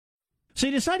So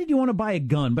you decided you want to buy a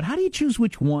gun, but how do you choose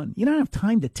which one? You don't have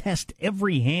time to test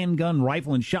every handgun,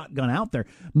 rifle, and shotgun out there.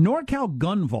 NorCal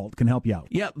Gun Vault can help you out.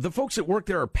 Yeah, the folks that work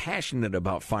there are passionate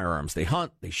about firearms. They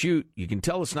hunt, they shoot. You can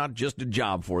tell it's not just a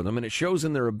job for them, and it shows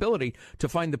in their ability to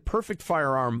find the perfect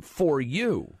firearm for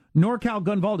you. NorCal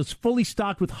Gun Vault is fully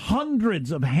stocked with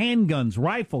hundreds of handguns,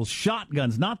 rifles,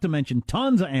 shotguns, not to mention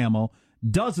tons of ammo,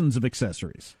 dozens of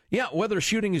accessories. Yeah, whether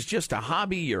shooting is just a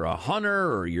hobby, you're a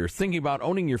hunter, or you're thinking about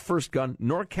owning your first gun,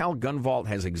 NorCal Gun Vault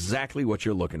has exactly what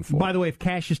you're looking for. By the way, if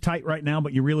cash is tight right now,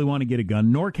 but you really want to get a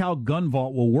gun, NorCal Gun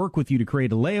Vault will work with you to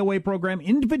create a layaway program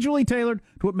individually tailored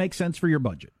to what makes sense for your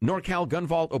budget. NorCal Gun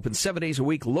Vault opens 7 days a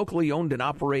week, locally owned and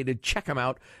operated. Check them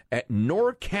out at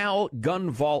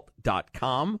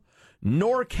NorCalGunVault.com.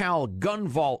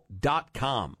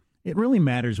 NorCalGunVault.com. It really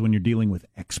matters when you're dealing with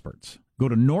experts. Go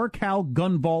to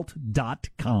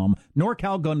NorCalGunVault.com,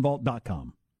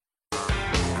 NorCalGunVault.com.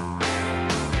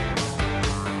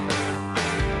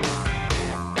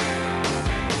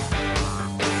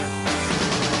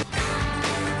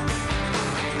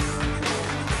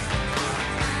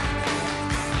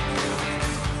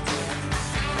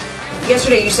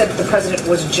 Yesterday you said that the president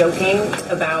was joking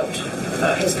about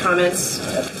his comments,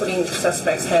 putting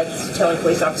suspects' heads, telling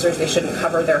police officers they shouldn't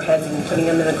cover their heads and putting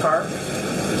them in the car.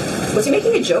 Was he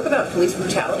making a joke about police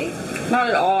brutality? Not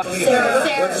at all. Sarah,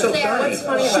 what's so funny?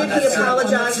 Should he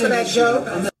apologize for that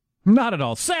joke? Not at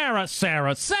all. Sarah!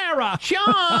 Sean! Sean!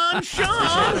 Thanks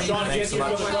so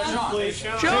much. What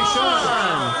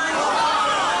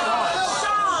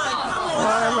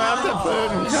about the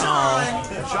Putin call?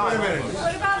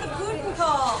 What about the Putin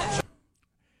call?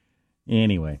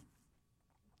 Anyway.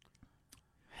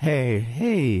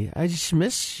 Hey, I just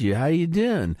missed you. How you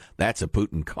doing? That's a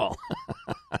Putin call.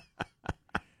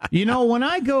 You know, when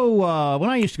I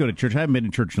used to go to church, I haven't been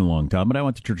to church in a long time, but I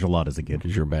went to church a lot as a kid.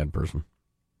 Because you're a bad person.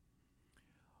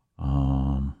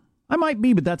 I might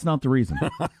be, but that's not the reason.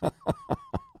 It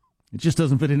just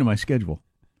doesn't fit into my schedule.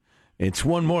 It's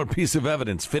one more piece of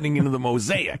evidence fitting into the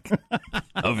mosaic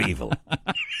of evil.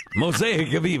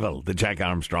 Mosaic of evil, the Jack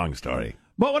Armstrong story.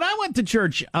 But when I went to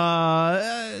church,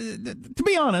 to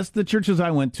be honest, the churches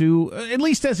I went to, at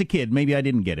least as a kid, maybe I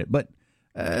didn't get it, but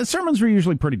sermons were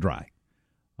usually pretty dry.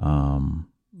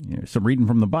 Some reading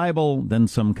from the Bible, then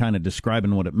some kind of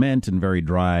describing what it meant in very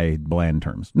dry, bland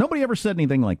terms. Nobody ever said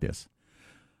anything like this.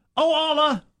 Oh,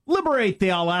 Allah, liberate the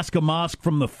Alaska Mosque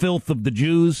from the filth of the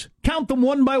Jews. Count them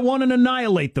one by one and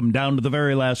annihilate them down to the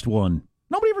very last one.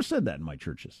 Nobody ever said that in my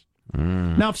churches.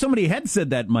 Now, if somebody had said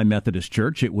that in my Methodist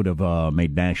church, it would have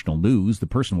made national news. The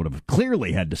person would have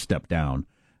clearly had to step down,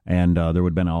 and there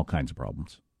would have been all kinds of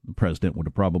problems. The president would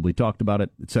have probably talked about it,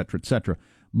 et cetera, et cetera.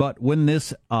 But when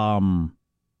this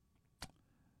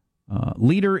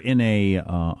leader in a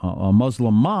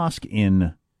Muslim mosque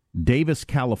in Davis,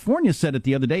 California, said it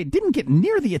the other day, it didn't get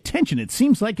near the attention it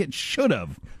seems like it should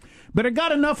have. But it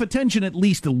got enough attention, at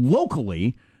least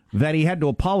locally, that he had to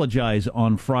apologize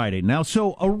on Friday. Now,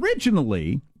 so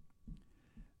originally,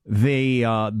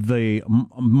 the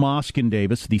mosque in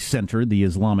Davis, the center, the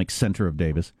Islamic center of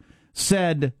Davis,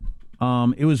 said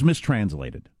it was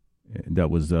mistranslated. That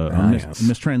was a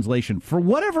mistranslation. For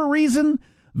whatever reason,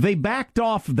 they backed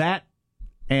off that,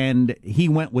 and he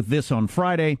went with this on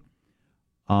Friday,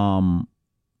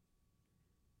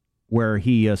 where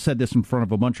he said this in front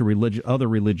of a bunch of other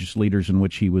religious leaders, in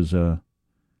which he was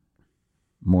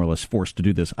more or less forced to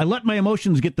do this. I let my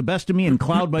emotions get the best of me and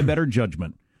cloud my better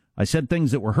judgment. I said things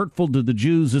that were hurtful to the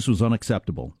Jews. This was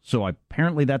unacceptable. So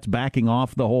apparently that's backing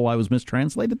off the whole I was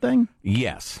mistranslated thing?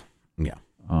 Yes. Yeah.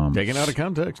 Taken out of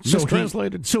context. So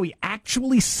mistranslated. So he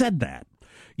actually said that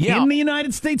in the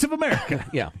United States of America.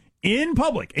 Yeah. In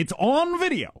public. It's on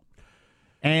video.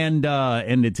 And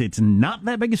it's not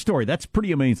that big a story. That's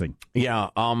pretty amazing. Yeah.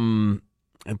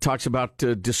 It talks about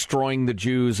destroying the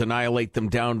Jews, annihilate them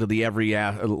down to the every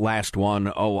last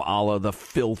one. Oh, Allah, the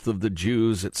filth of the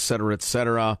Jews, et cetera, et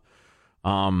cetera.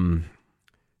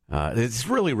 It's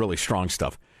really, really strong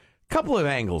stuff. Couple of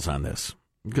angles on this.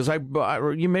 Because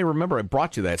you may remember I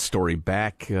brought you that story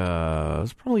back, it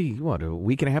was probably, a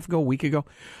week ago?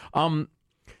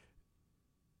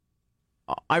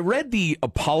 I read the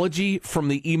apology from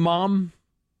the imam,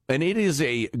 and it is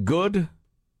a good,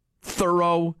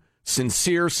 thorough,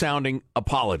 sincere-sounding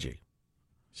apology.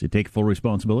 Does he take full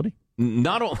responsibility?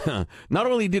 Not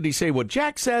only did he say what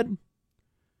Jack said,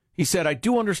 he said, I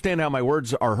do understand how my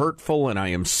words are hurtful, and I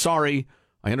am sorry.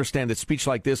 I understand that speech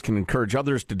like this can encourage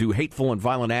others to do hateful and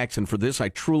violent acts, and for this I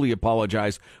truly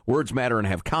apologize. Words matter and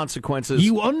have consequences.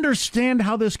 You understand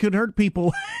how this could hurt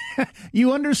people.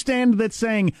 You understand that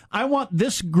saying, I want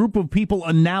this group of people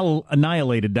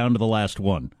annihilated down to the last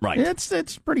one. Right.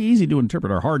 It's pretty easy to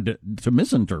interpret or hard to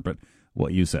misinterpret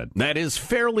what you said. That is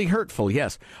fairly hurtful,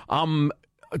 yes.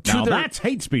 That's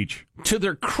hate speech. To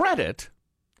their credit,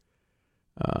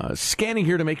 scanning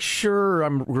here to make sure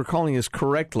I'm recalling this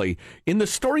correctly, in the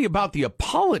story about the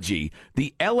apology,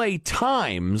 the L.A.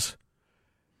 Times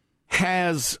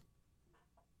has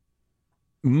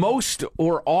most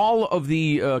or all of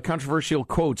the controversial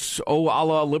quotes, "Oh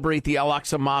Allah, liberate the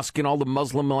Al-Aqsa Mosque and all the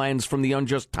Muslim lands from the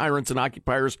unjust tyrants and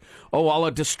occupiers. Oh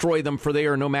Allah, destroy them, for they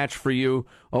are no match for you.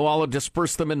 Oh Allah,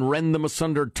 disperse them and rend them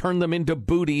asunder, turn them into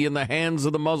booty in the hands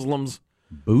of the Muslims."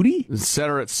 Booty? Et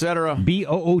cetera, et cetera.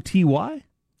 Booty?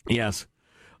 Yes.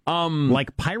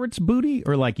 Like pirates' booty,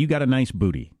 or like you got a nice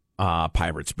booty?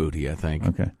 Pirates' booty, I think.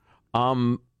 Okay.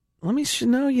 Let me see.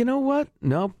 No, you know what?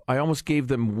 Nope. I almost gave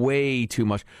them way too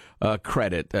much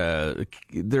credit.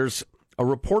 There's a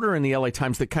reporter in the LA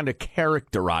Times that kind of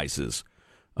characterizes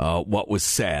what was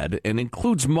said and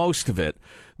includes most of it.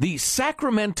 The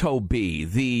Sacramento Bee,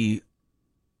 the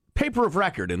paper of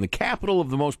record in the capital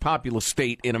of the most populous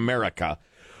state in America,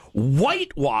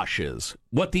 whitewashes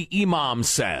what the imam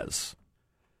says.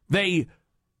 They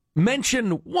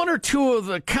mention one or two of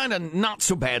the kind of not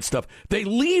so bad stuff. They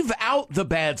leave out the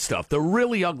bad stuff, the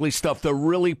really ugly stuff, the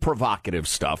really provocative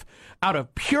stuff, out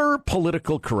of pure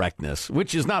political correctness,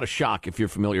 which is not a shock if you're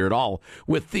familiar at all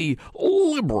with the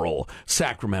liberal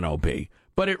Sacramento Bee.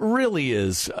 But it really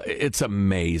is, it's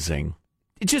amazing.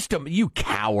 It's just, you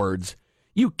cowards.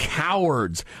 You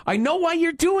cowards. I know why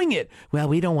you're doing it. Well,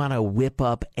 we don't want to whip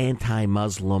up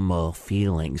anti-Muslim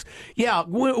feelings. Yeah,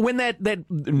 when that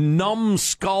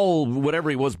numbskull, whatever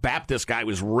he was, Baptist guy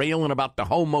was railing about the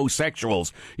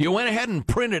homosexuals, you went ahead and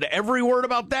printed every word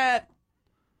about that.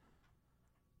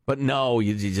 But no,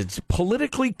 it's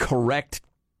politically correct,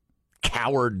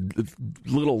 coward,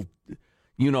 little,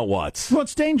 you-know-whats. Well,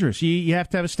 it's dangerous. You have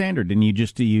to have a standard, and you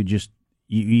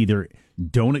either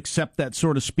don't accept that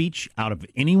sort of speech out of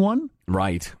anyone,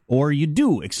 right, or you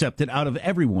do accept it out of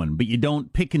everyone, but you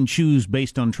don't pick and choose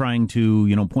based on trying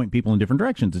to, point people in different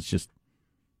directions.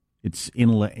 It's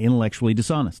intellectually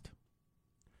dishonest.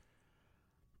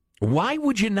 Why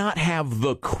would you not have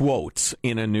the quotes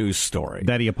in a news story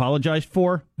that he apologized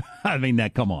for? I mean,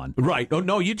 come on. Right. Oh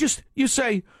no, you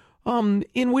say,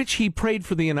 in which he prayed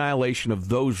for the annihilation of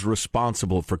those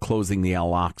responsible for closing the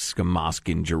Al-Aqsa Mosque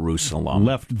in Jerusalem.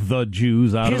 Left the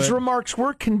Jews out of it. His remarks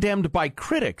were condemned by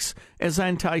critics as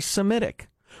anti-Semitic.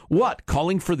 What,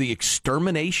 calling for the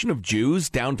extermination of Jews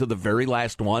down to the very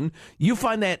last one? You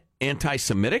find that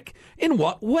anti-Semitic? In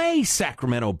what way,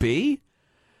 Sacramento Bee?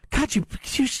 God, you're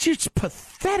just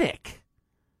pathetic.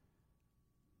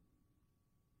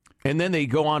 And then they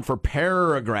go on for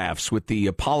paragraphs with the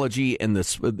apology and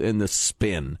the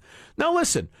spin. Now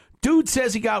listen, dude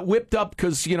says he got whipped up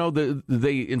because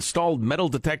they installed metal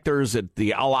detectors at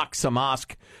the Al-Aqsa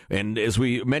Mosque, and as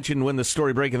we mentioned when the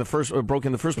story broke in the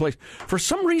first place, for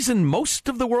some reason most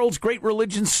of the world's great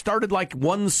religions started like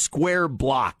one square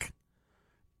block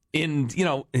in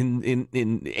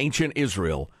ancient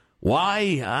Israel.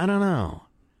 Why? I don't know.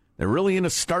 They're really into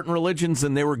starting religions,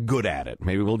 and they were good at it.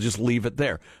 Maybe we'll just leave it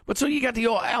there. But so you got the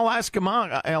old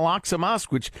Al-Aqsa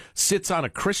Mosque, which sits on a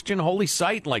Christian holy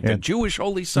site, like the Jewish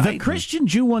holy site. The Christian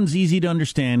Jew one's easy to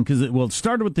understand because it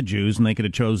started with the Jews, and they could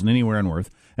have chosen anywhere on earth.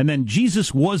 And then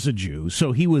Jesus was a Jew,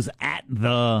 so he was at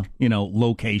the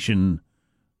location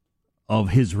of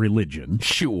his religion.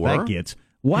 Sure, that gets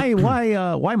why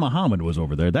Muhammad was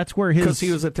over there. That's where because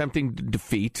he was attempting to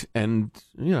defeat and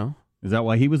Is that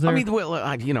why he was there? I mean, well,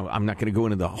 I'm not going to go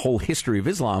into the whole history of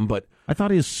Islam, but I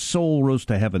thought his soul rose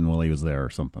to heaven while he was there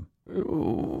or something.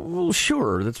 Well,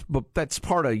 sure. That's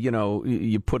part of,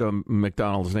 you put a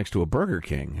McDonald's next to a Burger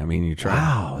King. I mean, you try.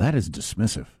 Wow, that is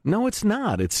dismissive. No, it's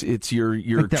not. It's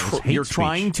you're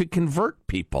trying to convert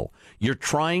people. You're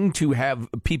trying to have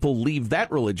people leave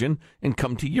that religion and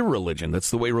come to your religion. That's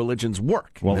the way religions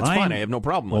work. Well, that's fine. I have no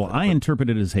problem with it. Well, I interpret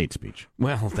it as hate speech.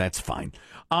 Well, that's fine.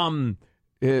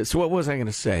 So what was I going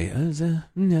to say?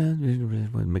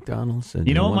 McDonald's.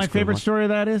 You know what my favorite story of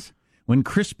that is? When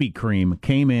Krispy Kreme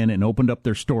came in and opened up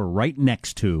their store right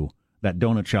next to that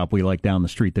donut shop we like down the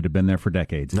street that had been there for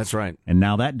decades. That's right. And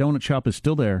now that donut shop is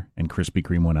still there, and Krispy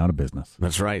Kreme went out of business.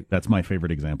 That's right. That's my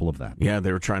favorite example of that. Yeah,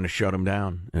 they were trying to shut them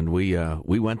down, and we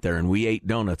went there and we ate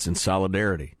donuts in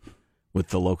solidarity with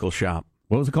the local shop.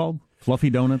 What was it called? Fluffy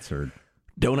Donuts or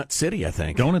Donut City, I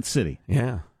think. Donut City.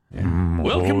 Yeah.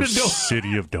 Welcome to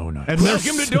City of Donuts. And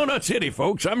Welcome to Donut City,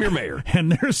 folks. I'm your mayor.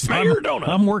 And there's Mayor Donut.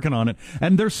 I'm working on it,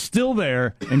 and they're still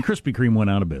there. And Krispy Kreme went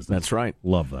out of business. That's right.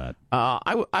 Love that.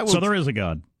 I will. So there is a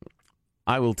God.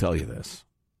 I will tell you this: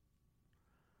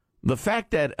 the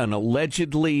fact that an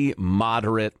allegedly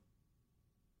moderate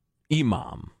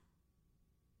imam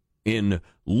in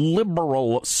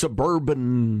liberal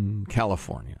suburban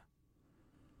California.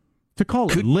 To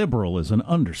call it liberal is an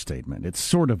understatement. It's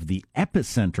sort of the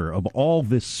epicenter of all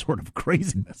this sort of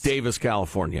craziness. Davis,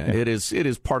 California. Yeah. It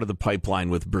is part of the pipeline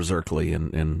with Berkeley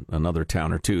and another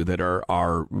town or two that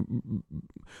are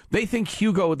they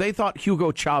thought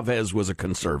Hugo Chavez was a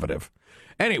conservative.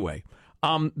 Anyway,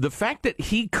 the fact that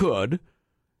he could,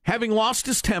 having lost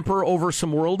his temper over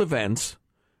some world events,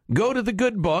 go to the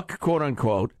good book, quote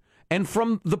unquote, and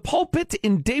from the pulpit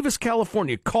in Davis,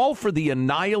 California, call for the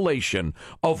annihilation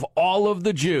of all of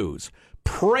the Jews,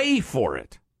 pray for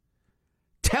it,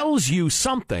 tells you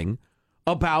something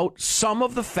about some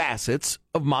of the facets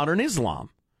of modern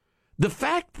Islam. The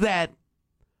fact that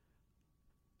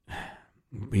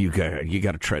you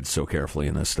got to tread so carefully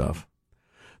in this stuff.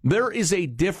 There is a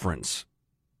difference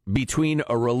between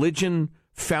a religion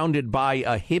founded by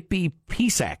a hippie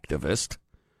peace activist,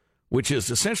 which is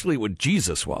essentially what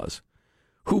Jesus was,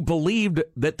 who believed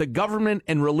that the government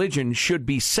and religion should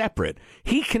be separate.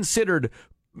 He considered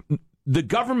the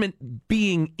government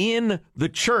being in the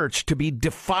church to be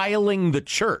defiling the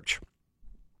church,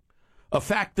 a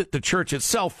fact that the church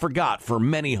itself forgot for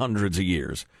many hundreds of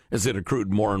years as it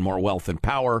accrued more and more wealth and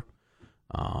power,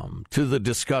 to the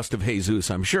disgust of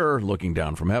Jesus, I'm sure, looking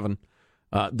down from heaven.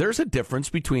 There's a difference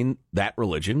between that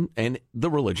religion and the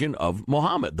religion of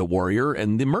Muhammad, the warrior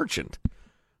and the merchant,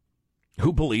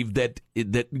 who believed that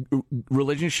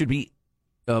religion should be,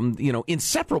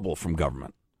 inseparable from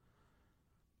government.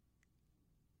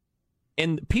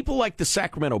 And people like the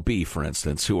Sacramento Bee, for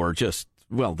instance, who are just,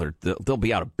 well, they'll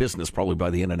be out of business probably by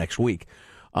the end of next week.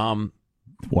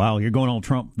 Wow, you're going all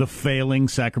Trump. The failing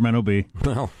Sacramento Bee.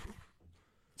 Well,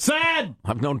 sad.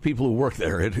 I've known people who work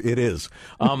there. It is.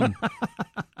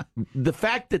 The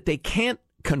fact that they can't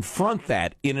confront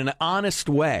that in an honest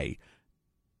way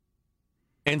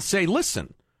and say,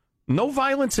 listen, no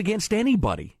violence against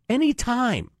anybody,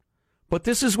 anytime. But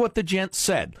this is what the gent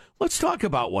said. Let's talk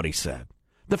about what he said.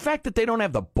 The fact that they don't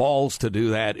have the balls to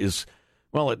do that is,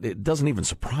 well, it doesn't even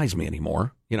surprise me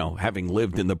anymore, having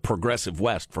lived in the progressive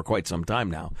West for quite some time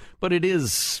now. But it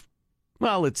is,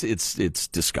 well, it's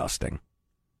disgusting.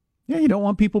 Yeah, you don't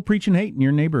want people preaching hate in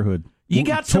your neighborhood. You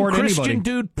got some Christian anybody.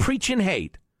 dude preaching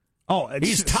hate. Oh,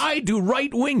 he's tied to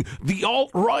right wing, the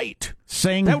alt-right.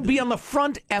 Saying that would be on the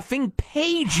front effing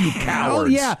page, you cowards.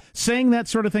 Oh, yeah. Saying that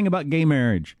sort of thing about gay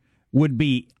marriage would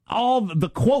be, all the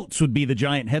quotes would be the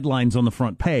giant headlines on the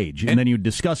front page, and then you'd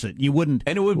discuss it. You wouldn't.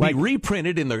 And it would be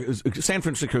reprinted in the San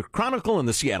Francisco Chronicle and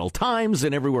the Seattle Times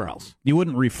and everywhere else. You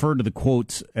wouldn't refer to the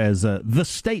quotes as the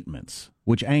statements,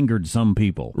 which angered some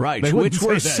people. Right, which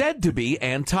were said to be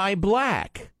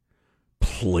anti-black.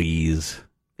 Please.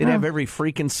 They'd have every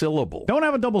freaking syllable. Don't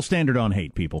have a double standard on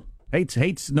hate, people.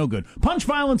 Hate's no good. Punch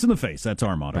violence in the face. That's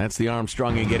our motto. That's the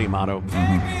Armstrong and Getty motto.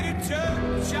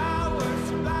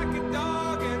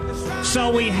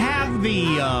 So we have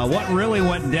the what really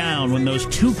went down when those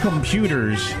two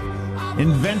computers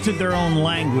invented their own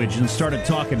language and started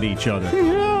talking to each other.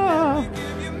 Yeah.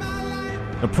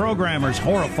 The programmers,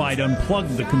 horrified,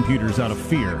 unplugged the computers out of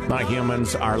fear. The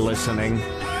humans are listening.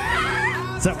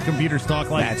 Is that what computers talk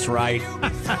like? That's right.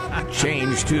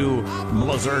 Change to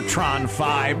Blizzardtron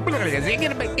 5.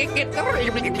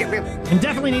 And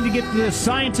definitely need to get the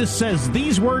scientist says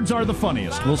these words are the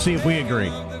funniest. We'll see if we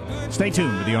agree. Stay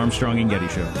tuned to the Armstrong and Getty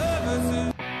Show.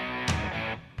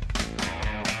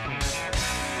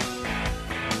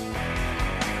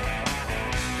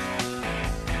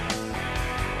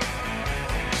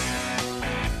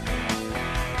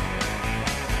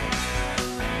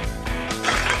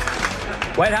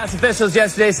 White House officials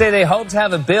yesterday say they hope to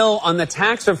have a bill on the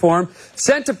tax reform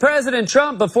sent to President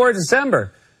Trump before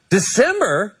December.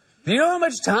 December? Do you know how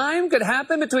much time could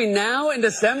happen between now and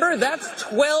December? That's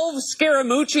 12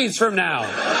 Scaramucci's from now.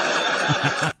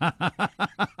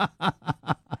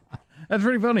 That's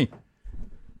pretty funny.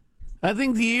 I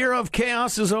think the year of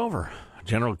chaos is over.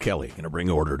 General Kelly going to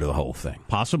bring order to the whole thing.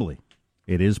 Possibly.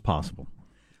 It is possible.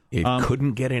 It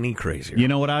couldn't get any crazier. You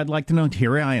know what I'd like to know?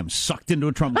 Here I am, sucked into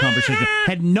a Trump conversation.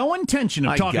 Had no intention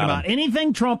of talking about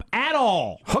anything Trump at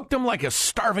all. Hooked him like a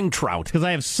starving trout. Because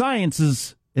I have science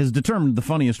has determined the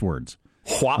funniest words.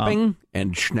 Whopping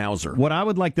and schnauzer. What I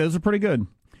would like, those are pretty good.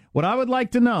 What I would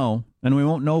like to know, and we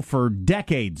won't know for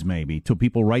decades maybe, till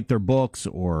people write their books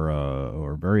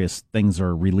or various things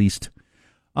are released.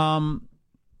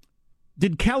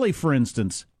 Did Kelly, for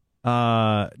instance,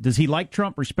 does he like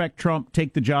Trump, respect Trump,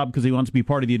 take the job because he wants to be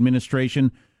part of the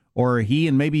administration? Or he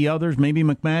and maybe others, maybe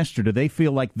McMaster, do they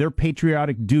feel like their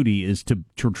patriotic duty is to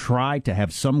try to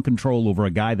have some control over a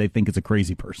guy they think is a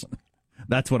crazy person?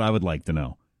 That's what I would like to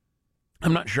know.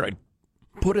 I'm not sure I'd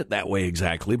put it that way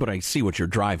exactly, but I see what you're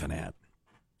driving at.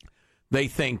 They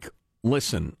think,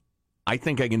 listen, I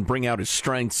think I can bring out his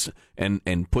strengths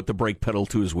and put the brake pedal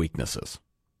to his weaknesses.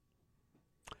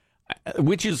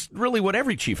 Which is really what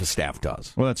every chief of staff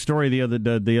does. Well, that story the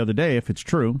other day, if it's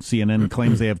true, CNN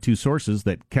claims they have two sources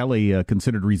that Kelly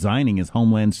considered resigning as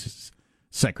Homeland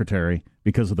Secretary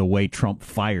because of the way Trump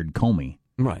fired Comey.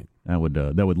 Right. That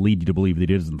would lead you to believe that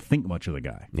he doesn't think much of the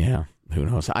guy. Yeah. Who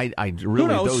knows? I really,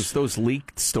 those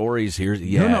leaked stories here.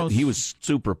 Yeah. Who knows? He was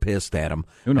super pissed at him.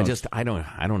 Who knows? I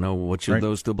don't know which of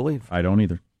those to believe. I don't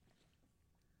either.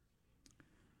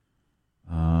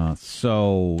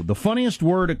 So the funniest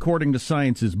word according to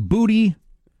science is booty.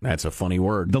 That's a funny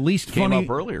word. The least Came funny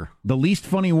up earlier. The least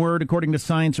funny word according to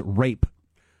science, rape.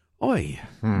 Oy.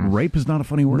 Rape is not a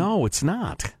funny word. No, it's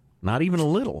not. Not even a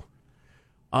little.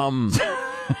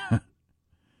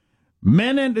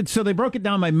 Men and so they broke it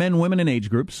down by men, women, and age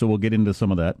groups. So we'll get into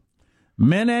some of that.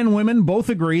 Men and women both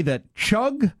agree that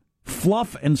chug,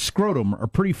 fluff, and scrotum are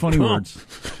pretty funny words.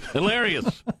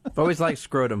 Hilarious. I've always liked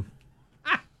scrotum.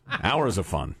 Hours of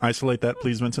fun. Isolate that,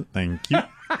 please, Vincent. Thank you.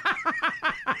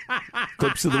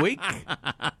 Clips of the week.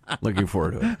 Looking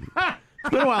forward to it. It's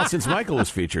been a while since Michael was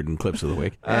featured in Clips of the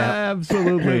Week.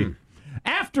 Absolutely.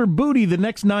 After booty, the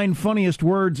next 9 funniest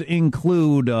words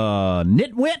include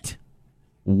nitwit,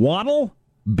 waddle,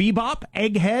 bebop,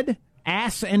 egghead,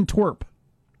 ass, and twerp.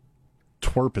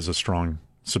 Twerp is a strong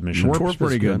submission. Twerp's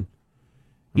pretty good.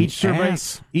 Each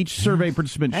survey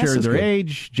participant shared their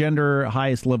age, gender,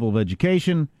 highest level of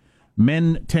education.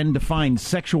 Men tend to find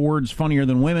sexual words funnier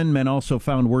than women. Men also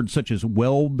found words such as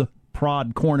weld,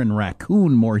 prod, corn, and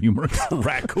raccoon more humorous.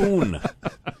 Raccoon.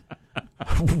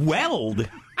 Weld?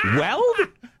 Weld?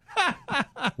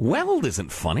 Weld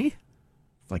isn't funny.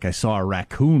 Like I saw a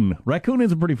raccoon. Raccoon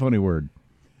is a pretty funny word.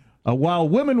 While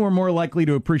women were more likely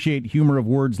to appreciate humor of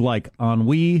words like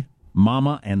ennui,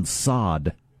 mama, and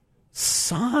sod.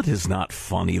 Sod is not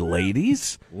funny,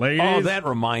 ladies. Oh, that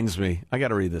reminds me. I got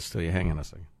to read this to you. Hang on a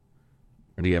second.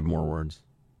 Or do you have more words?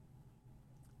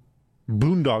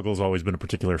 Boondoggle's always been a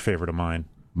particular favorite of mine.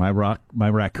 My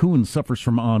raccoon suffers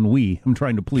from ennui. I'm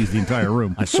trying to please the entire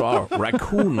room. I saw a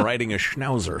raccoon riding a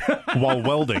schnauzer while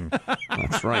welding.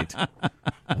 That's right.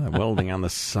 Welding on the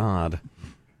sod.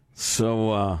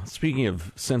 So, speaking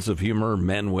of sense of humor,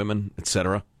 men, women,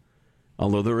 etc.,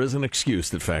 although there is an excuse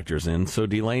that factors in. So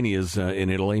Delaney is in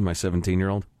Italy, my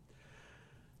 17-year-old.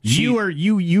 You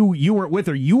were with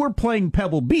her. You were playing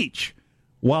Pebble Beach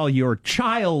while your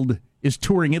child is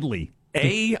touring Italy.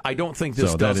 A, I don't think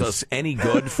this does us any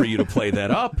good for you to play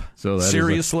that up.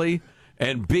 Seriously.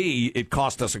 And B, it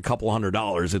cost us a couple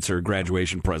 $100. It's her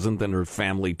graduation present, and her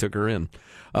family took her in.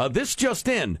 This just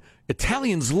in.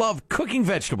 Italians love cooking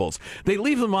vegetables. They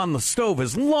leave them on the stove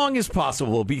as long as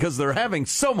possible because they're having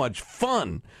so much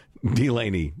fun.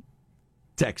 Delaney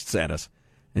texts at us.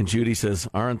 And Judy says,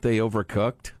 aren't they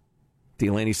overcooked?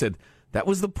 Delaney said, that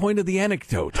was the point of the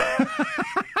anecdote.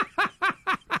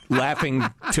 Laughing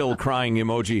till crying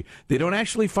emoji. They don't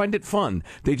actually find it fun.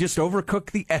 They just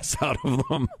overcook the S out of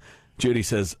them. Judy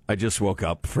says, I just woke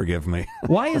up. Forgive me.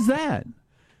 Why is that?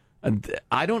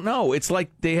 I don't know. It's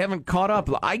like they haven't caught up.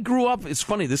 I grew up. It's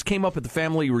funny. This came up at the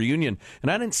family reunion,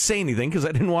 and I didn't say anything because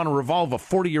I didn't want to revolve a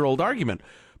 40-year-old argument.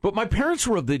 But my parents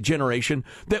were of the generation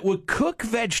that would cook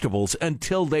vegetables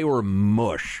until they were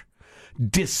mush.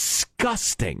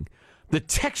 Disgusting. The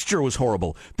texture was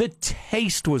horrible. The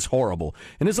taste was horrible.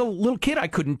 And as a little kid, I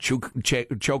couldn't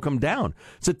choke them down.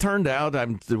 As it turned out,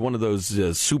 I'm one of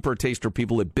those super taster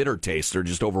people that bitter tastes are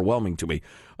just overwhelming to me,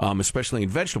 especially in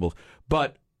vegetables.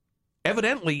 But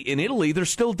evidently, in Italy, they're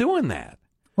still doing that.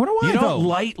 What do I You don't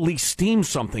lightly steam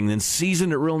something, then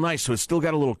season it real nice so it's still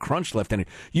got a little crunch left in it.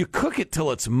 You cook it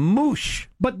till it's moosh.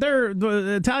 But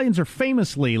the Italians are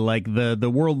famously like the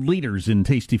world leaders in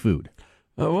tasty food.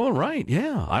 Oh, well, right,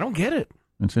 yeah. I don't get it.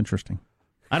 It's interesting.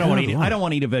 I don't want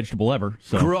to eat a vegetable ever.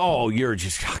 So. You're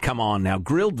just, come on now.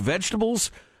 Grilled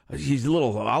vegetables, use a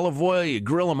little olive oil, you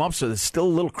grill them up so they're still a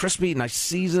little crispy, nice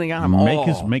seasoning on them.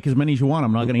 Make as many as you want.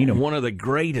 I'm not going to eat them. One of the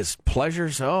greatest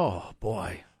pleasures. Oh,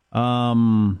 boy.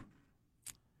 So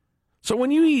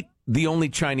when you eat the only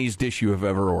Chinese dish you have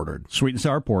ever ordered. Sweet and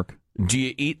sour pork. Do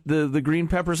you eat the green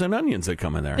peppers and onions that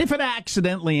come in there? If it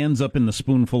accidentally ends up in the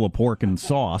spoonful of pork and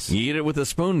sauce. You eat it with a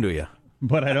spoon, do you?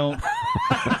 But I don't.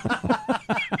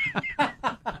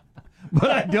 But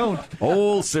I don't.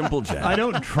 Old Simple Jack. I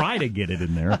don't try to get it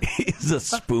in there. Is a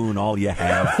spoon all you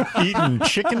have? Eating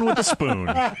chicken with a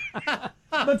spoon.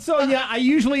 But so, yeah, I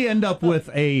usually end up with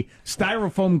a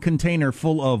styrofoam container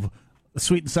full of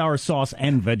sweet and sour sauce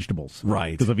and vegetables.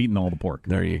 Right. Because I've eaten all the pork.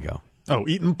 There you go. Oh,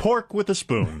 eating pork with a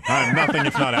spoon. Nothing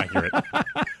if not accurate.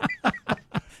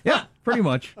 Yeah, pretty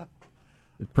much.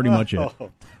 Pretty much it.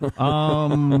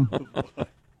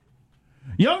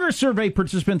 Younger survey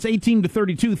participants, 18 to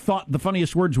 32, thought the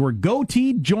funniest words were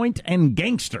goatee, joint, and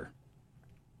gangster.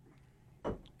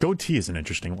 Goatee is an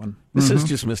interesting one. This is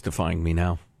just mystifying me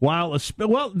now. While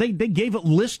they gave a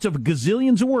list of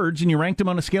gazillions of words, and you ranked them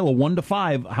on a scale of 1 to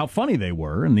 5, how funny they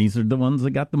were, and these are the ones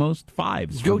that got the most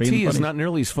 5s. Goatee is not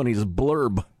nearly as funny as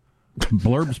blurb.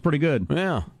 Blurb's pretty good.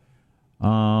 Yeah.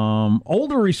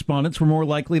 Older respondents were more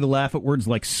likely to laugh at words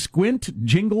like squint,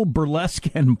 jingle, burlesque,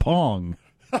 and pong.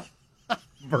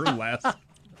 Burlesque.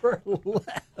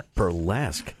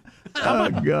 Burlesque. Oh,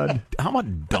 God. How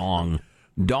about dong?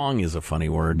 Dong is a funny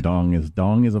word. Dong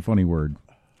is a funny word.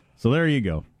 So there you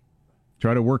go.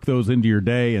 Try to work those into your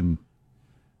day and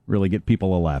really get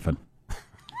people a-laughing.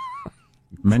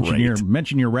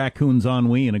 Mention your raccoon's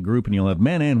ennui in a group, and you'll have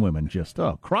men and women just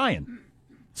crying,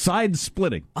 side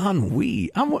splitting.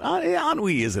 Ennui.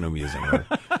 Ennui is an amusing word.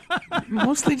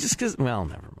 Mostly just because. Well,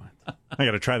 never mind. I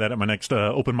got to try that at my next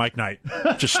open mic night.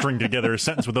 Just string together a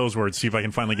sentence with those words, see if I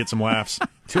can finally get some laughs.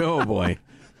 Oh boy,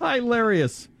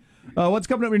 hilarious. What's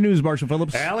coming up in news, Marshall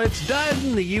Phillips? Well, it's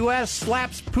done. The U.S.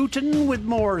 slaps Putin with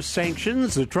more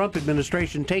sanctions. The Trump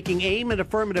administration taking aim at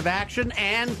affirmative action,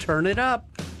 and turn it up.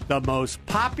 The most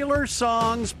popular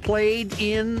songs played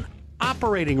in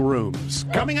operating rooms.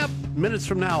 Coming up minutes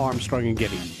from now, Armstrong and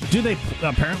Getty. Do they?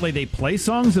 Apparently they play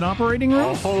songs in operating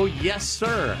rooms? Oh, yes,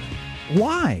 sir.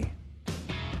 Why?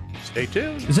 Stay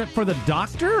tuned. Is that for the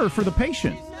doctor or for the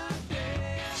patient?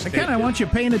 Again, I want you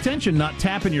paying attention, not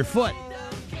tapping your foot.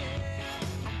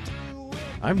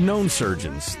 I've known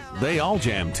surgeons. They all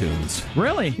jam tunes.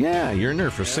 Really? Yeah, you're in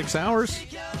there for 6 hours.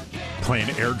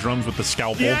 Playing air drums with the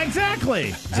scalpel. Yeah, exactly.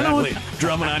 Exactly.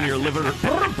 Drumming on your liver.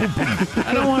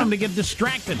 I don't want them to get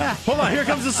distracted. Hold on, here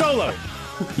comes the solo.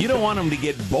 You don't want them to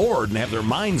get bored and have their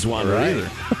minds wander either.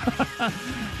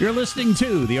 You're listening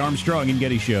to the Armstrong and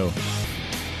Getty Show.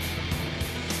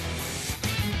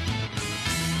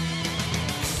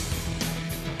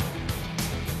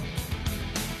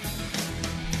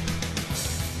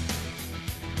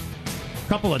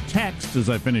 Couple of texts as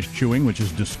I finished chewing, which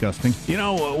is disgusting. You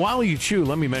know, while you chew,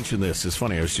 let me mention this. It's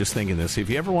funny. I was just thinking this. If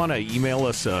you ever want to email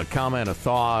us a comment, a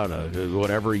thought,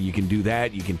 whatever, you can do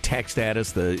that. You can text at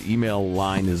us. The email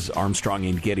line is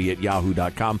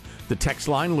armstrongandgetty@yahoo.com. The text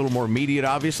line, a little more immediate,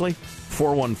 obviously,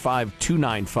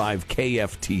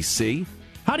 415-295-KFTC.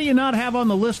 How do you not have on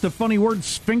the list of funny words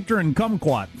sphincter and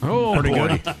kumquat? Oh, pretty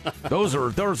boy. good. Those are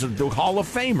the Hall of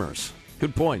Famers.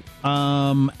 Good point.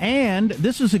 And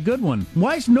this is a good one.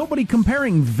 Why is nobody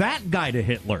comparing that guy to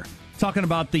Hitler? Talking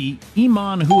about the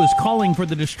imam who is calling for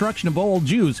the destruction of all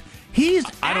Jews.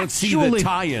 I don't see the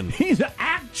tie-in. He's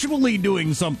actually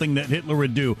doing something that Hitler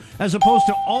would do, as opposed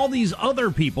to all these other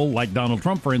people, like Donald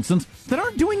Trump, for instance, that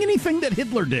aren't doing anything that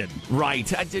Hitler did.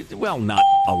 Right. Well, not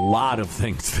a lot of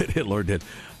things that Hitler did.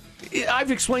 I've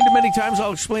explained it many times.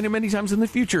 I'll explain it many times in the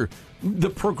future.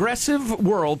 The progressive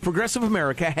world, progressive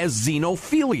America, has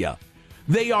xenophilia.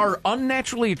 They are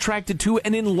unnaturally attracted to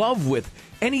and in love with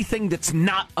anything that's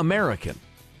not American.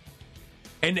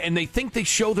 And they think they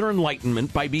show their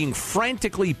enlightenment by being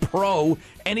frantically pro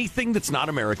anything that's not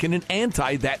American and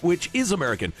anti that which is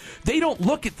American. They don't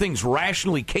look at things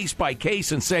rationally, case by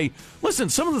case, and say, listen,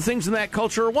 some of the things in that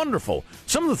culture are wonderful.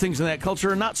 Some of the things in that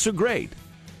culture are not so great.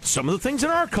 Some of the things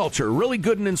in our culture are really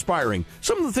good and inspiring.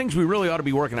 Some of the things we really ought to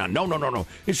be working on. No.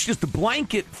 It's just a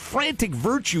blanket, frantic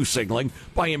virtue signaling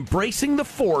by embracing the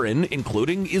foreign,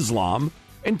 including Islam,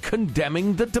 and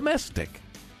condemning the domestic.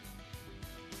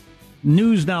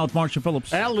 News now with Marshall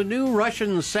Phillips. Well, the new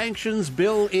Russian sanctions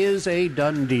bill is a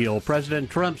done deal. President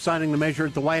Trump signing the measure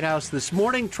at the White House this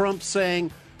morning. Trump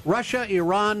saying Russia,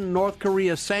 Iran, North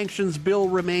Korea sanctions bill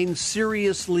remains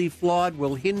seriously flawed,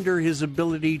 will hinder his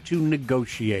ability to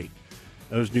negotiate.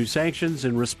 Those new sanctions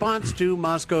in response to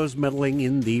Moscow's meddling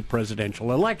in the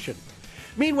presidential election.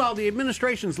 Meanwhile, the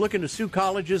administration's looking to sue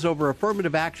colleges over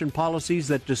affirmative action policies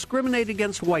that discriminate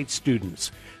against white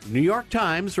students. The New York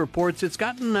Times reports it's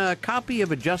gotten a copy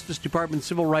of a Justice Department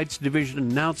Civil Rights Division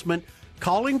announcement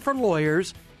calling for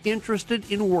lawyers interested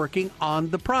in working on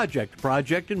the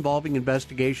project involving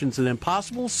investigations and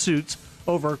impossible suits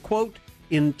over, quote,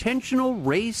 intentional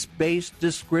race-based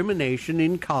discrimination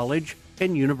in college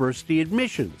and university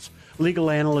admissions. Legal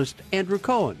analyst Andrew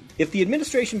Cohen. If the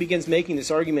administration begins making this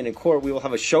argument in court, we will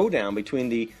have a showdown between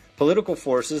the political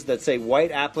forces that say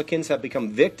white applicants have become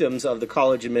victims of the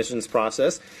college admissions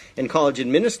process, and college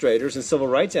administrators and civil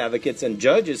rights advocates and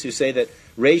judges who say that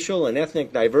racial and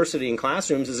ethnic diversity in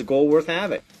classrooms is a goal worth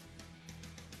having.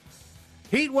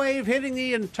 Heat wave hitting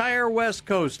the entire West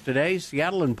Coast today.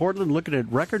 Seattle and Portland looking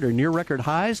at record or near record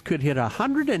highs. Could hit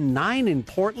 109 in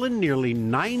Portland, nearly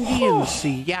 90 in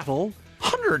Seattle.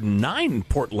 109 in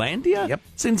Portlandia? Yep.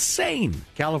 It's insane.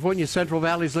 California Central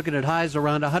Valley's looking at highs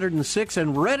around 106.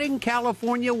 And Redding,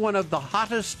 California, one of the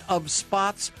hottest of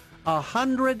spots,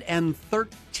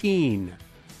 113.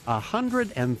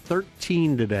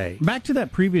 113 today. Back to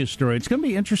that previous story. It's going to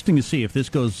be interesting to see if this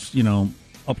goes,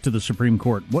 up to the Supreme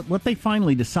Court. What they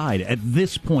finally decide at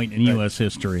this point in U.S.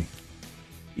 history.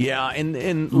 Yeah,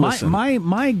 and listen.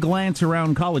 My glance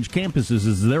around college campuses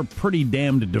is they're pretty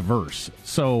damned diverse.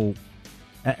 So,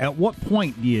 at what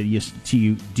point do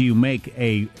you make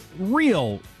a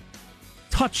real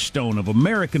touchstone of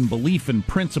American belief and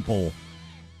principle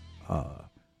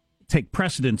take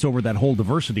precedence over that whole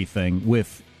diversity thing?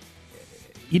 With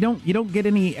you don't get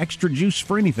any extra juice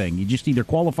for anything. You just either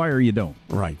qualify or you don't.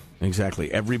 Right,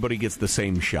 exactly. Everybody gets the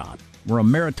same shot. We're a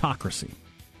meritocracy.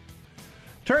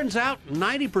 Turns out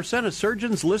 90% of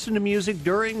surgeons listen to music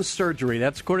during surgery.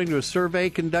 That's according to a survey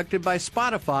conducted by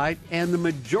Spotify. And the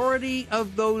majority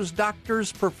of those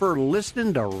doctors prefer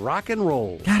listening to rock and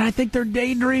roll. God, I think they're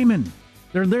daydreaming.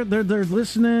 They're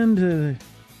listening to...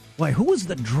 Wait, who was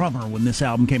the drummer when this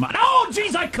album came out? Oh,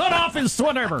 geez, I cut off his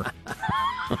whatever.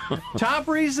 Top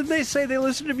reason they say they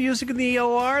listen to music in the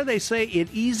OR, they say it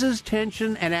eases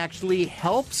tension and actually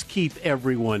helps keep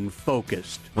everyone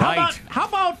focused. Right. How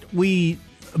about we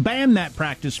ban that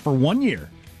practice for 1 year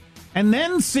and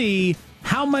then see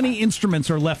how many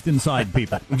instruments are left inside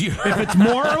people? If it's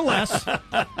more or less,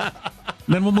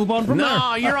 then we'll move on from there.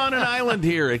 No, you're on an island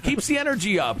here. It keeps the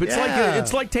energy up.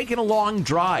 It's like taking a long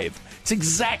drive. It's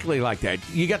exactly like that.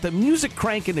 You got the music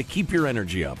cranking to keep your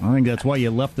energy up. I think that's why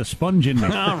you left the sponge in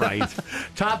there. All right.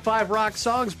 Top 5 rock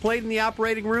songs played in the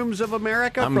operating rooms of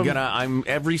America. I'm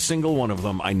every single one of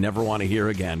them. I never want to hear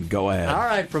again. Go ahead. All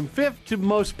right, from 5th to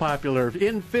most popular.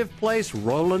 In 5th place,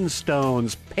 Rolling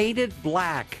Stones, Paint It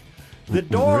Black. The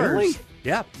Doors. Really?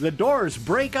 Yep, The Doors,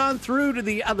 Break On Through to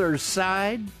the Other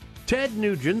Side. Ted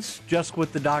Nugent's Just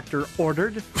What the Doctor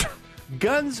Ordered.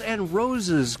 Guns N'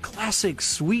 Roses' classic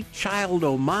Sweet Child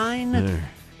O' Mine.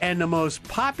 And the most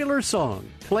popular song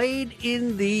played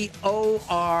in the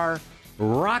OR,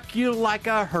 Rock You Like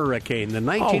a Hurricane, the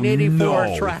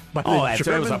 1984 track by the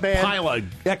German was a band. pile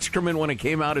of excrement when it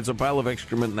came out. It's a pile of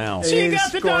excrement now. So you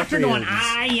got the doctor going,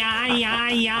 I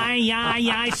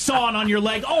sawing on your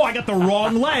leg. Oh, I got the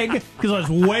wrong leg because I was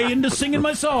way into singing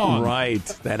my song. Right.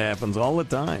 That happens all the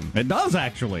time. It does,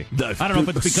 actually. I don't know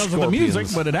if it's because of the music,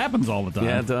 but it happens all the time.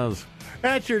 Yeah, it does.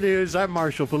 That's your news. I'm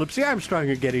Marshall Phillips, the Armstrong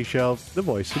and Getty Show, the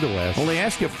voice of the West. Well, they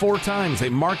ask you 4 times. They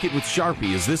mark it with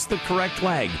Sharpie. Is this the correct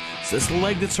leg? Is this the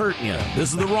leg that's hurting you?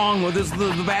 This is the wrong one. This is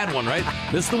the bad one, right?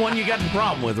 This is the one you got the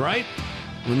problem with, right?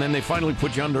 And then they finally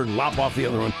put you under and lop off the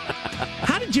other one.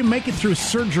 How did you make it through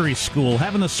surgery school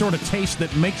having the sort of taste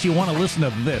that makes you want to listen to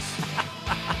this?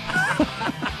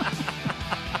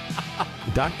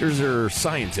 Doctors are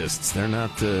scientists. They're not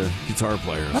guitar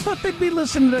players. I thought they'd be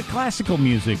listening to classical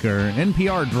music or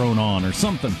NPR drone on or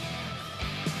something.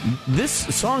 This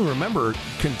song, remember,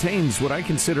 contains what I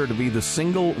consider to be the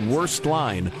single worst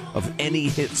line of any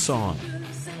hit song.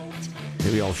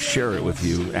 Maybe I'll share it with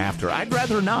you after. I'd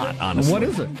rather not, honestly. What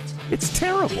is it? It's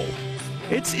terrible.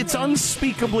 It's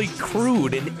unspeakably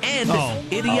crude and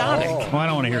idiotic. Oh, I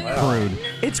don't want to hear crude.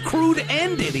 It's crude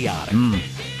and idiotic.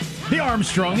 The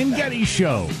Armstrong and Getty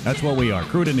Show. That's what we are,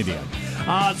 crude and idiotic.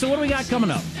 So what do we got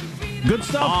coming up? Good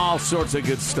stuff? All sorts of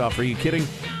good stuff. Are you kidding?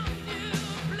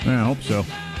 I hope so.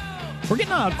 We're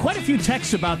getting quite a few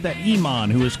texts about that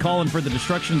imam who is calling for the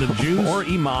destruction of the Jews. Or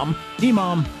imam.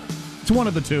 Imam. It's one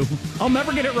of the two. I'll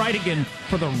never get it right again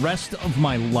for the rest of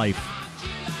my life,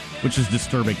 which is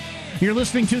disturbing. You're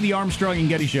listening to the Armstrong and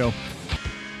Getty Show.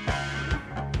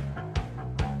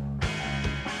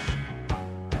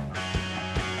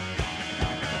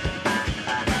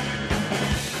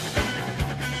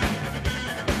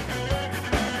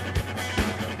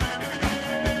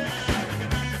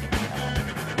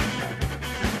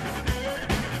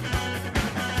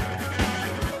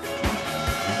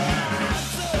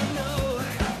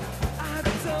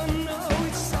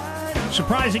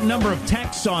 Surprising number of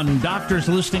texts on doctors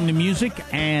listening to music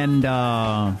and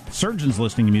surgeons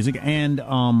listening to music and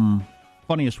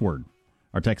funniest word.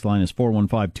 Our text line is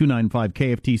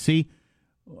 415-295-KFTC.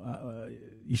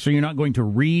 So you're not going to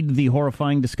read the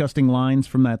horrifying, disgusting lines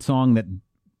from that song that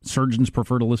surgeons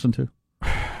prefer to listen to?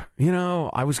 You know,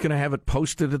 I was going to have it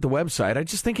posted at the website. I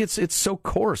just think it's so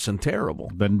coarse and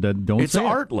terrible. Then don't It's say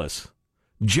artless.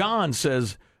 John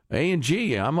says,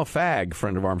 A&G, I'm a fag,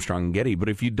 friend of Armstrong and Getty, but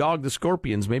if you dog the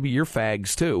Scorpions, maybe you're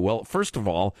fags too. Well, first of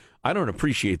all, I don't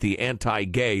appreciate the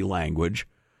anti-gay language.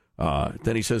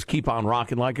 Then he says, keep on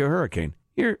rocking like a hurricane.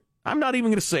 I'm not even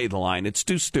going to say the line. It's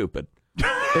too stupid.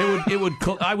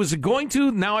 I was going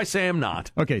to, now I say I'm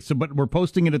not. Okay, but we're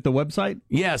posting it at the website?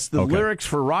 Yes, the lyrics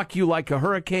for Rock You Like a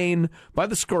Hurricane by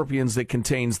the Scorpions that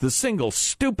contains the single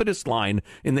stupidest line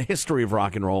in the history of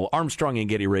rock and roll,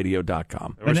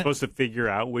 ArmstrongandGettyRadio.com. We're supposed to figure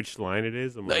out which line it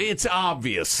is? It's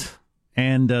obvious.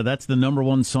 And that's the number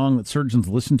one song that surgeons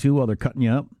listen to while they're cutting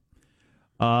you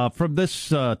up. From this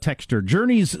texter,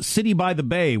 Journey's City by the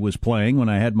Bay was playing when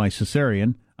I had my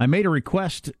cesarean. I made a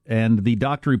request, and the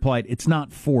doctor replied, it's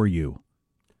not for you.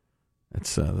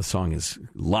 That's the song is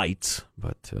Lights,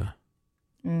 but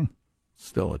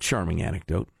still a charming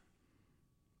anecdote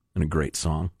and a great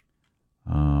song.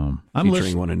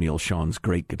 Featuring one of Neil Sean's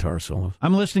great guitar solos.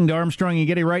 I'm listening to Armstrong and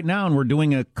Getty right now, and we're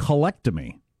doing a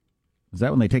colectomy. Is that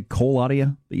when they take coal out of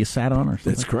you that you sat on or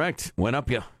something? That's correct. Went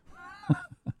up you.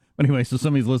 Anyway, so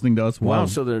somebody's listening to us. Wow,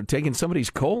 so they're taking somebody's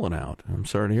colon out. I'm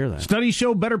sorry to hear that. Studies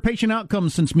show better patient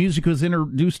outcomes since music was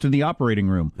introduced to the operating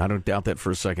room. I don't doubt that for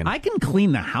a second. I can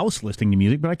clean the house listening to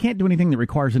music, but I can't do anything that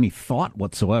requires any thought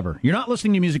whatsoever. You're not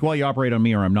listening to music while you operate on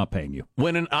me, or I'm not paying you.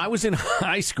 When I was in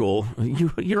high school,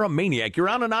 you're a maniac. You're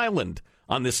on an island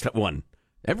on this one.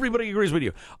 Everybody agrees with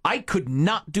you. I could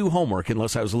not do homework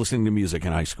unless I was listening to music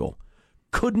in high school.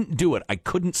 Couldn't do it. I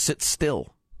couldn't sit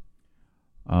still.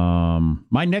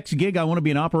 My next gig, I want to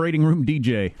be an operating room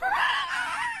DJ.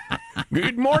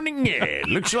 Good morning.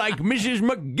 Looks like Mrs.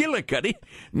 McGillicuddy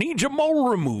needs a mole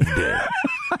removed.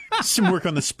 Some work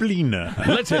on the spleen.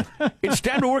 It's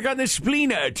time to work on the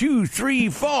spleen. 2, 3,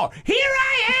 4. Here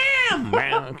I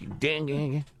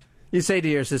am. You say to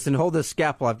your assistant, hold this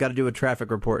scalpel. I've got to do a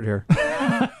traffic report here.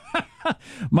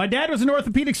 My dad was an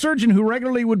orthopedic surgeon who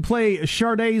regularly would play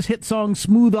Sade's hit song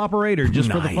Smooth Operator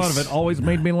just for the fun of it. Always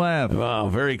made me laugh. Wow,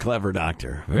 very clever,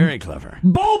 doctor. Very clever.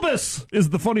 Bulbous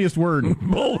is the funniest word.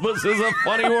 Bulbous is a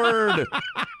funny word.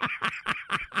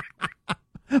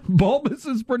 Bulbous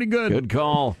is pretty good. Good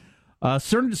call.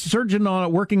 Surgeon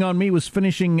working on me was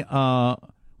finishing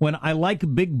when I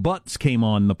Like Big Butts came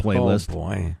on the playlist. Oh,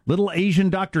 boy. Little Asian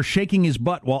doctor shaking his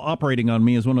butt while operating on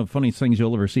me is one of the funniest things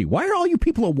you'll ever see. Why are all you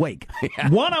people awake? Yeah.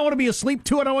 1, I want to be asleep.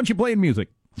 2, I don't want you playing music.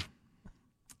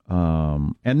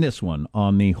 And this one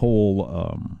on the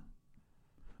whole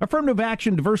affirmative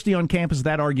action, diversity on campus,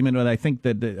 that argument, I think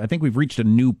we've reached a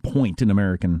new point in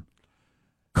American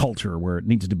culture where it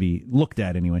needs to be looked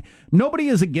at anyway. Nobody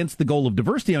is against the goal of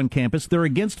diversity on campus. They're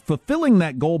against fulfilling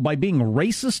that goal by being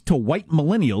racist to white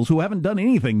millennials who haven't done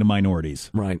anything to minorities.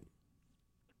 Right.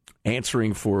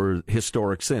 Answering for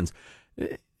historic sins.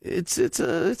 It's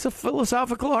a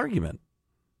philosophical argument.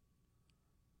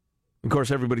 Of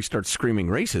course, everybody starts screaming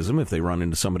racism if they run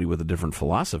into somebody with a different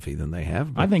philosophy than they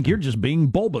have. I think you're just being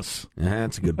bulbous.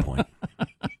 That's a good point.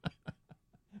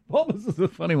 Bulbous is a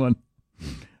funny one.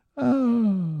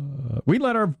 We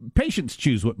let our patients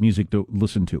choose what music to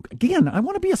listen to. Again, I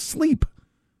want to be asleep.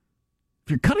 If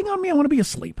you're cutting on me, I want to be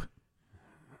asleep.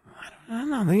 I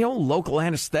don't know. The old local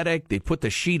anesthetic, they put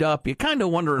the sheet up. You're kind of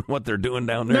wondering what they're doing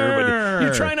down there, but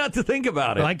you try not to think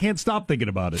about it. I can't stop thinking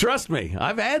about it. Trust me,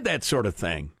 I've had that sort of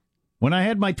thing. When I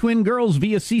had my twin girls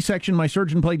via C-section, my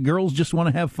surgeon played Girls Just Want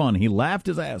to Have Fun. He laughed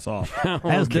his ass off,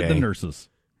 as did the nurses.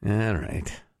 All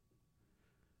right.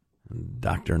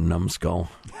 Dr. Numbskull.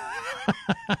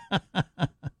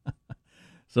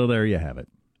 So there you have it.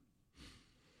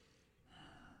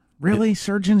 Really,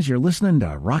 surgeons, you're listening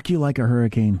to Rock You Like a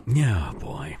Hurricane? Yeah,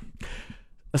 boy.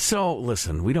 So,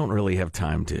 listen, we don't really have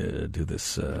time to do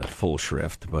this full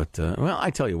shrift, but, well, I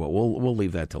tell you what, we'll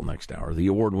leave that till next hour, the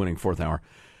award-winning fourth hour.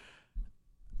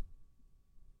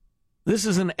 This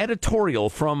is an editorial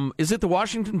from, is it the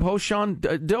Washington Post, Sean?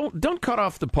 Don't cut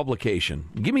off the publication.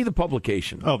 Give me the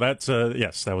publication. Oh, that's,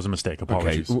 yes, that was a mistake.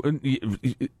 Apologies. Okay.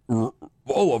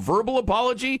 Oh, a verbal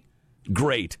apology?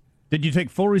 Great. Did you take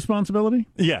full responsibility?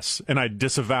 Yes, and I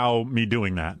disavow me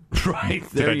doing that. Right.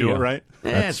 Did I do it right?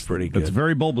 That's pretty good. That's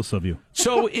very bulbous of you.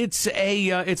 So it's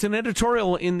an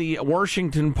editorial in the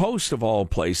Washington Post, of all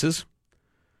places.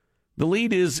 The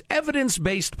lead is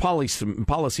evidence-based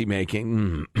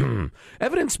policymaking.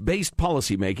 Evidence-based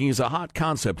policymaking is a hot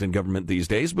concept in government these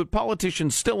days, but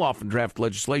politicians still often draft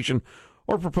legislation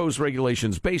or propose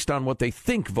regulations based on what they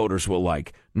think voters will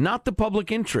like, not the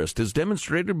public interest, as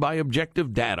demonstrated by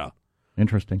objective data.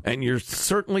 Interesting. And you're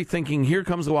certainly thinking, here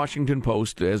comes the Washington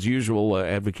Post, as usual,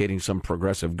 advocating some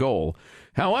progressive goal.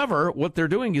 However, what they're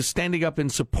doing is standing up in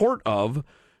support of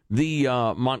the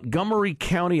Montgomery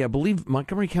County, I believe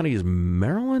Montgomery County is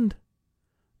Maryland?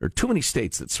 There are too many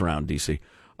states that surround D.C.,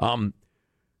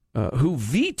 who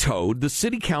vetoed the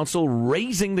city council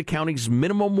raising the county's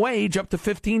minimum wage up to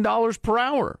 $15 per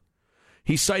hour.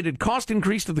 He cited cost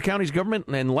increase to the county's government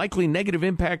and likely negative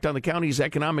impact on the county's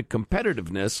economic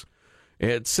competitiveness,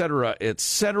 et cetera, et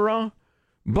cetera.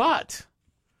 But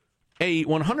a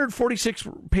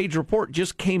 146-page report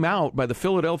just came out by the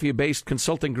Philadelphia-based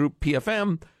consulting group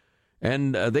PFM,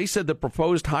 and they said the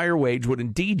proposed higher wage would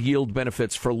indeed yield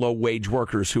benefits for low-wage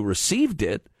workers who received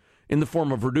it in the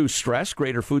form of reduced stress,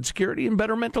 greater food security, and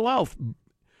better mental health.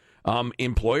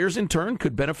 Employers, in turn,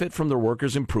 could benefit from their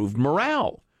workers' improved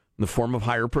morale in the form of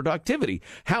higher productivity.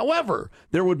 However,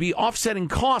 there would be offsetting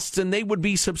costs, and they would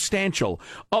be substantial.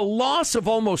 A loss of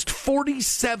almost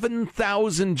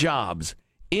 47,000 jobs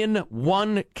in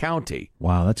one county.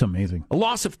 Wow, that's amazing. A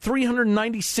loss of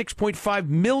 $396.5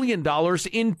 million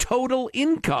in total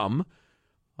income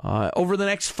over the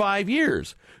next 5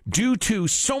 years due to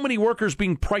so many workers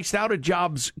being priced out of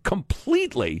jobs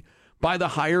completely by the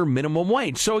higher minimum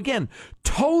wage. So again,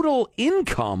 total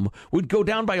income would go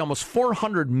down by almost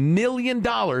 $400 million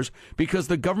because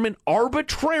the government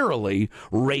arbitrarily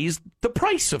raised the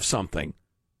price of something.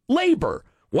 Labor.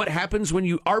 What happens when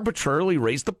you arbitrarily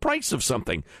raise the price of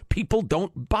something? People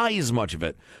don't buy as much of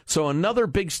it. So another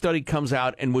big study comes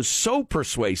out and was so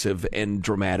persuasive and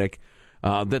dramatic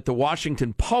that the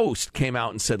Washington Post came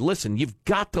out and said, listen, you've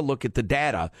got to look at the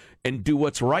data and do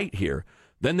what's right here.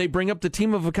 Then they bring up the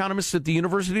team of economists at the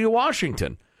University of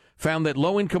Washington, found that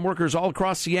low-income workers all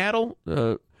across Seattle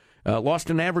lost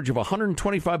an average of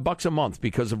 $125 a month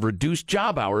because of reduced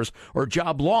job hours or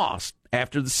job loss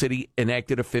after the city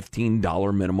enacted a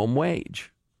 $15 minimum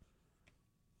wage.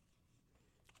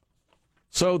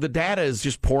 So the data is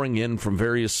just pouring in from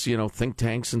various, think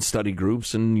tanks and study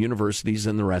groups and universities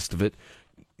and the rest of it.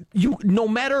 No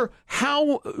matter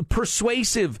how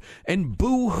persuasive and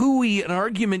boo-hooey an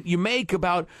argument you make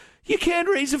about you can't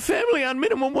raise a family on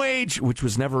minimum wage, which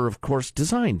was never, of course,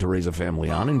 designed to raise a family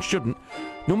on and shouldn't.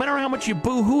 No matter how much you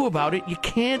boo-hoo about it, you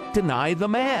can't deny the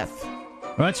math.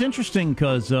 Well, that's interesting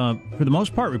because, for the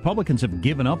most part, Republicans have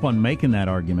given up on making that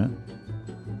argument.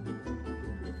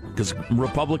 Because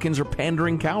Republicans are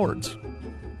pandering cowards.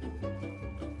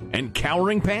 And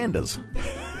cowering pandas,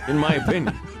 in my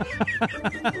opinion.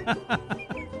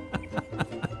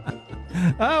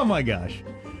 Oh, my gosh.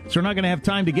 So we're not going to have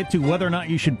time to get to whether or not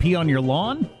you should pee on your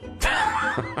lawn?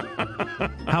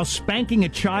 How spanking a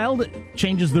child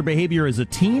changes their behavior as a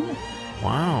teen?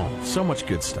 Wow, so much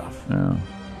good stuff. Yeah.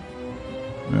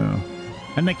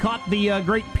 And they caught the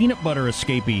great peanut butter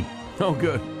escapee. Oh,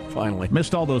 good. Finally.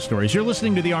 Missed all those stories. You're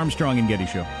listening to the Armstrong and Getty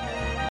Show.